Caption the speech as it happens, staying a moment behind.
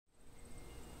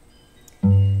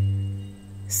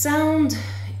Sound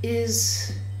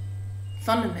is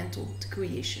fundamental to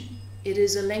creation. It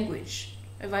is a language,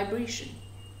 a vibration.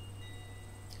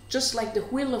 Just like the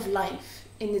wheel of life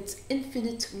in its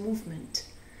infinite movement,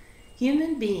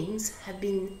 human beings have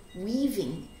been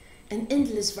weaving an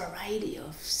endless variety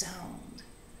of sound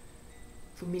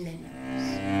for millennia.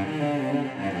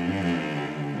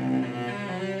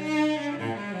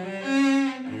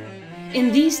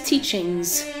 In these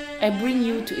teachings, I bring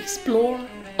you to explore,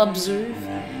 observe,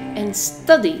 and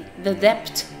study the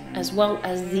depth as well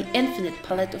as the infinite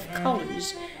palette of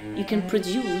colors you can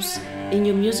produce in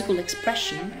your musical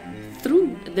expression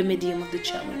through the medium of the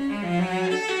cello.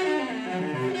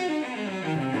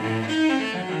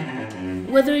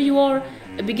 Whether you are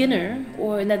a beginner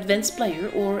or an advanced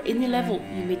player or any level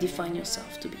you may define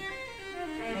yourself to be.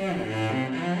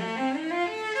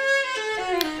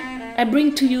 I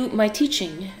bring to you my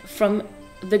teaching from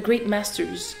the great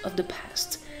masters of the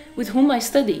past with whom I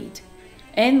studied,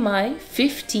 and my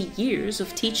 50 years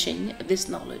of teaching this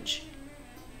knowledge.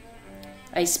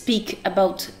 I speak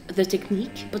about the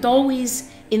technique, but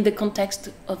always in the context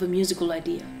of a musical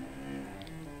idea.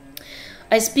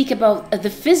 I speak about the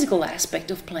physical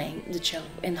aspect of playing the cello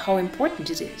and how important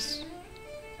it is.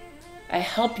 I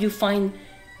help you find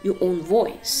your own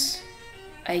voice.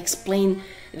 I explain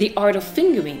the art of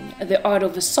fingering, the art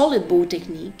of a solid bow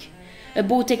technique, a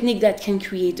bow technique that can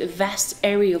create a vast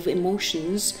area of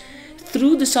emotions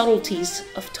through the subtleties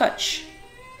of touch,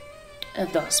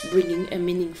 and thus bringing a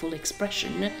meaningful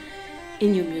expression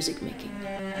in your music making.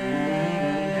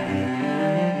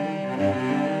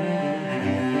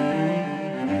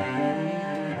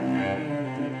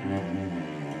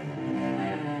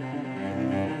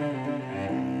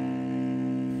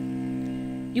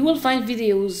 You will find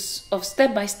videos of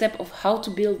step-by-step of how to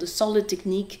build a solid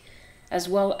technique, as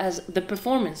well as the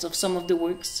performance of some of the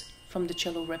works from the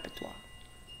cello repertoire.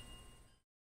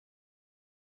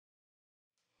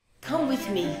 Come with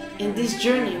me in this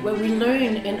journey where we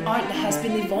learn an art that has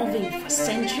been evolving for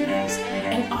centuries,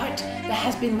 an art that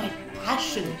has been my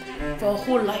passion for a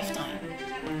whole lifetime,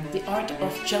 the art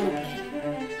of cello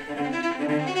playing.